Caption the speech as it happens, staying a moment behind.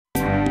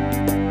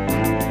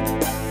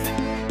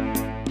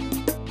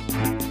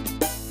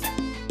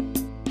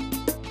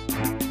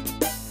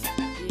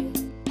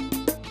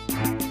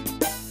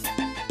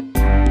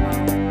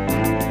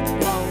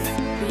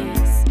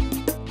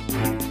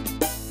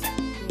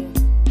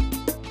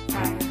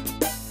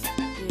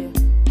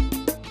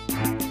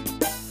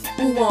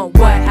Who want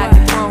what? At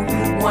the throne,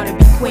 you wanna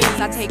be queens.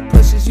 I take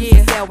pushes, you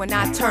sell when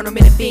I turn them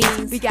into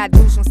fiends. We got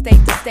dudes from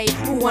state to state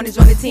who wanna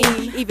join the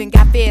team. Even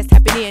got feds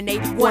tapping in, they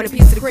want a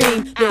piece of the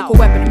cream. Lyrical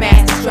weapon of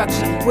mass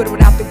destruction, with or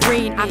without the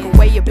green. I can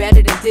weigh you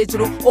better than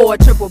digital or a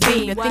triple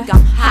beam. You think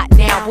I'm hot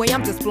now, boy,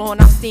 I'm just blowing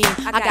off steam.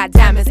 I got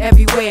diamonds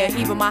everywhere,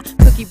 even my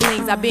cookie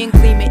blings. I been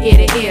gleaming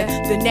ear to ear,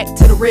 the neck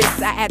to the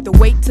wrist. I add the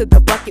weight to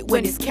the bucket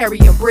when it's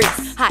carrying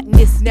bricks.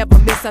 Hotness never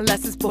miss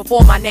unless it's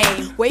before my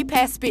name. Way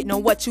past spitting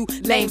on what you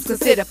lames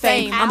consider fame.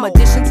 I'm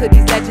addition to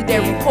these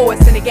legendary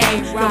poets in the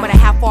game. No matter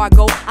how far I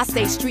go, I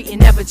stay street and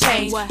never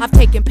change. I've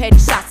taken petty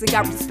shots and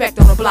got respect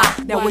on the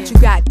block. Now what you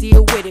got,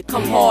 deal with it,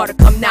 come hard or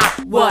come not.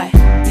 What?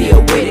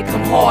 Deal with it,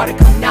 come hard or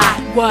come not.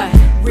 What?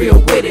 Real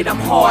with it, I'm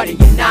hard and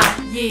you're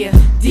not. Yeah.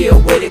 Deal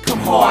with it, come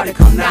hard or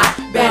come not.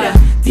 Better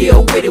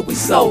deal with it, we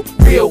so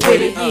real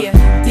with it.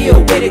 Yeah. Deal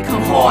with it,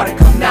 come hard or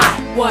come not.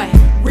 What?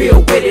 Real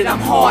with it, I'm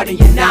hard and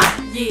you're not.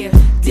 Yeah.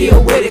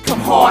 Deal with it, come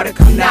hard or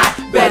come not.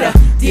 Better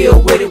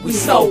deal with it, we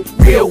so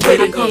real with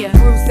it. I come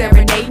through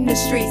serenading the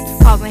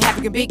streets, causing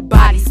havoc in big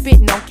bodies,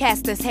 spitting on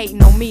cats that's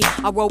hating on me.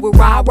 I roll with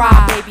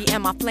rah-rah, baby,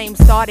 and my flame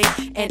started.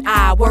 And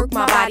I work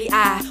my body,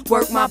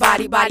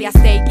 I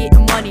stay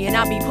getting money and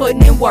I be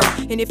putting in work.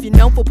 And if you're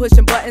known for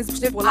pushing buttons,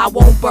 shit, well, I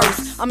won't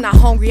burst. I'm not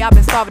hungry, I've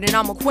been starving and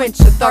I'ma quench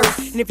your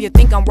thirst. And if you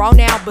think I'm raw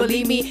now,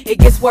 believe me, it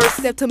gets worse.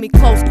 Step to me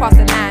close, cross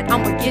the line,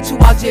 I'ma get you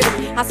all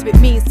jittery. I spit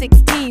mean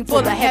 16 full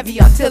of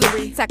heavy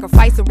artillery.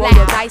 Sacrifice and roll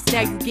your dice,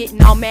 now you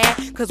getting all mad.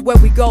 Cause where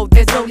we go,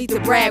 there's no need to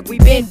brag, we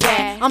been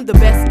bad. I'm the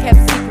best kept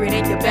secret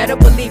and you better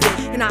believe it.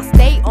 And I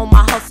stay on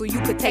my hustle, you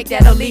could take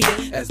that or leave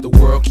it. As the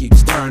world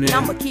keeps turning,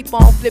 I'ma keep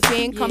on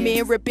flipping, come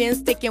in, ripping,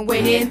 sticking,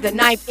 winning, the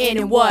knife in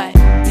and what?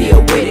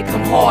 Deal with it,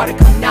 come hard or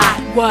come not.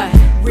 What?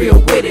 Real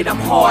with it, I'm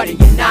hard and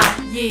you're not.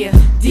 Yeah.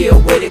 Deal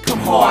with it, come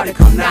hard or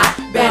come not.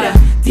 Better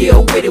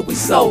deal with it, we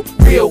so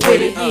real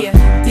with it.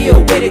 Yeah. Deal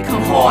with it,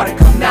 come hard or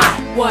come not.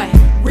 What?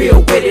 Real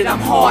with it, I'm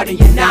hard and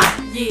you're not.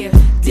 Yeah.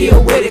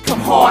 Deal with it, come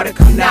hard or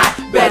come not.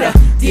 Better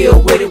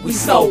deal with it, we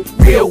so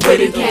real with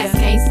it. Cats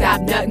can't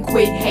stop nothing,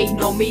 quit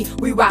hating on me.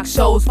 We rock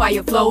shows,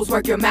 fire flows,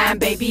 work your mind,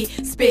 baby.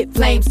 Spit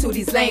flames to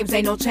these lames,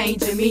 ain't no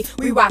change in me.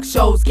 We rock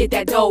shows, get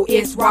that dough,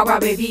 it's rah-rah,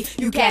 baby.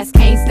 You cats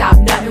can't stop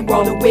nothing,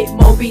 rolling with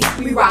Moby.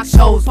 We rock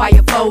shows,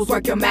 fire flows,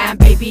 work your mind,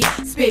 baby.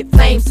 Spit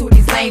flames to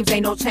these lames,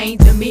 ain't no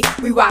change in me.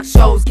 We rock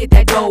shows, get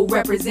that dough,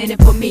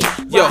 represented for me.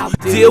 Yo,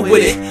 deal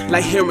with it,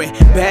 like hearing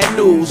bad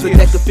news. A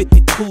deck of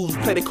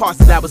 52s, play the cards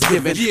that I was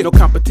given. No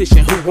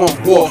competition, who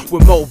want war?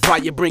 With more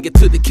PHYA, bring it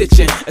to the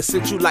kitchen.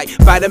 Essential like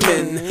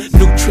vitamin,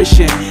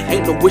 nutrition.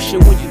 Ain't no wishing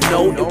when you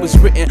know it was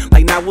written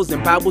like novels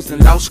and Bibles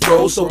and lost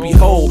scrolls. So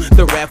behold,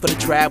 the rap for the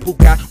tribe who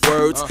got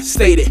words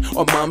stated.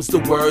 Or mom's the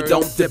word,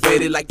 don't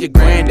debate it like your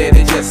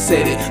granddaddy just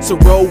said it. So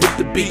roll with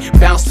the beat,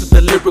 bounce to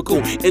the lyrical,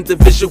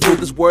 individual.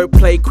 This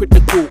wordplay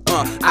critical.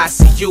 I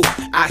see you.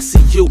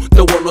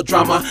 Don't want no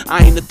drama.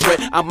 I ain't a threat,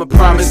 I'm a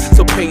promise.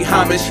 So pay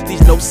homage.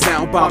 These no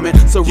sound bombing.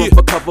 So run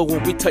for cover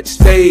when we touch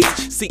stage.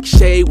 Seek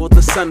shade with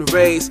the sun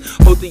rays.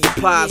 Hold the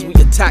applause. We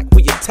attack,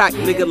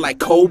 nigga, like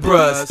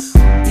cobras.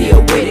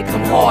 Deal with it,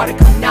 come hard or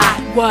come not.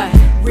 What?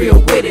 Real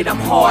with it, I'm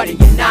hard and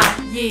you're not.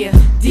 Yeah.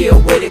 Deal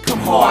with it, come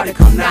hard or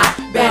come not.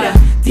 Better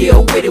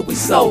deal with it, we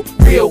so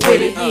real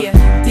with it.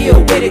 Yeah. Deal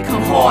with it,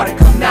 come hard or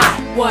come not.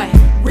 What?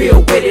 Real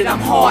with it, I'm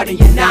hard and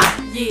you're not.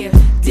 Yeah.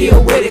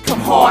 Deal with it, come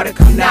hard or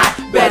come not.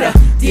 Better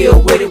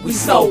deal with it, we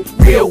so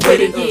real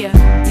with it.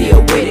 Yeah.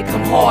 Deal with it,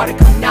 come hard or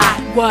come not.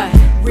 What?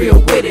 Real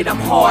with it, I'm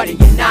hard and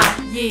you're not.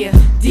 Yeah.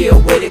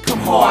 Deal with it, come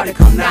hard or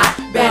come not.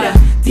 Better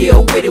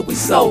deal with it, we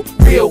so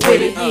real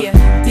with it.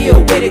 Yeah. Deal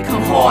with it,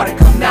 come hard or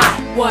come not.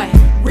 What?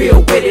 Real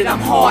with it, I'm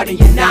hard and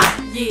you're not.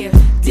 Yeah.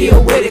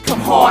 Deal with it, come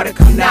hard or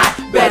come not.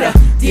 Better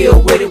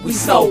deal with it, we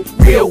so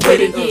real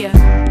with it. Yeah.